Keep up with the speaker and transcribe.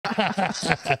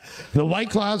The White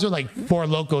Claws are like 4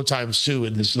 Loco times 2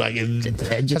 in this, like,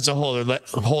 that's a whole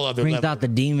other Brings level. out the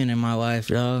demon in my life,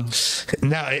 dog.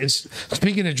 Now,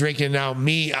 speaking of drinking, now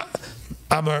me,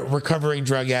 I'm a recovering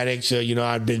drug addict, so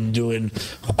I've been doing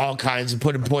all kinds of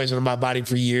putting poison in my body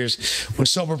for years.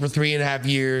 Was sober for 3.5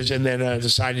 years, and then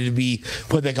decided to be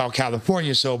what they call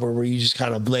California sober, where you just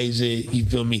kind of blaze it. You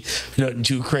feel me? Nothing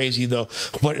too crazy though.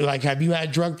 But like, have you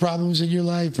had drug problems in your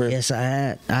life? Or? Yes, I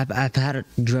had. I've had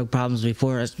drug problems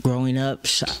before. Growing up,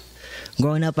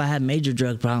 I had major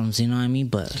drug problems. You know what I mean?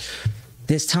 But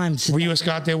this time, were you a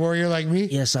Skante warrior like me?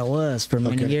 Yes, I was for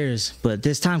many years. But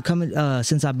this time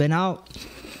since I've been out,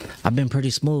 I've been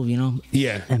pretty smooth,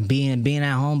 Yeah. And being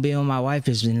at home, being with my wife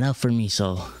is enough for me.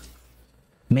 So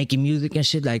making music and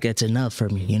shit, like, that's enough for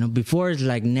me. Before it's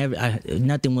like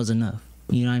nothing was enough.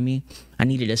 You know what I mean? I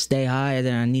needed to stay high, and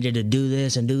then I needed to do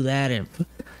this and do that, and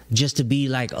just to be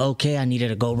like, okay, I needed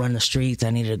to go run the streets. I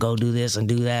needed to go do this and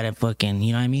do that, and fucking,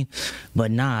 you know what I mean?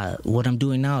 But nah, what I'm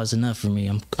doing now is enough for me.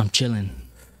 I'm chilling.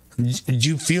 Did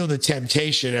you feel the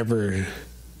temptation ever?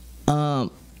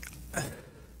 Not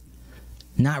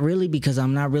really, because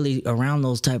I'm not really around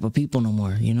those type of people no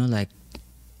more. Like,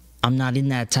 I'm not in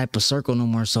that type of circle no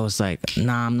more. So it's like,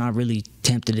 nah, I'm not really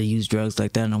tempted to use drugs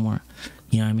like that no more.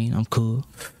 You know what I mean? I'm cool.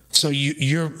 So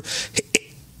you're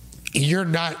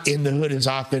not in the hood as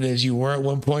often as you were at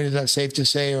one point. Is that safe to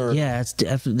say? Or yeah,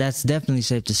 that's definitely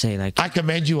safe to say. Like, I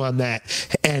commend you on that,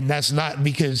 and that's not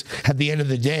because at the end of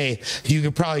the day, you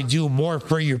could probably do more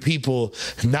for your people,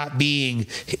 not being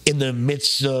in the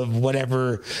midst of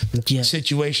whatever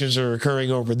situations are occurring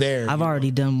over there. I've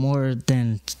already done more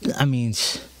than, I mean,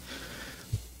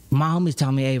 my homies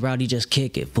tell me, hey, Rowdy, just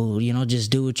kick it, fool.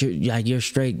 Just do what you're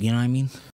straight. You know what I mean?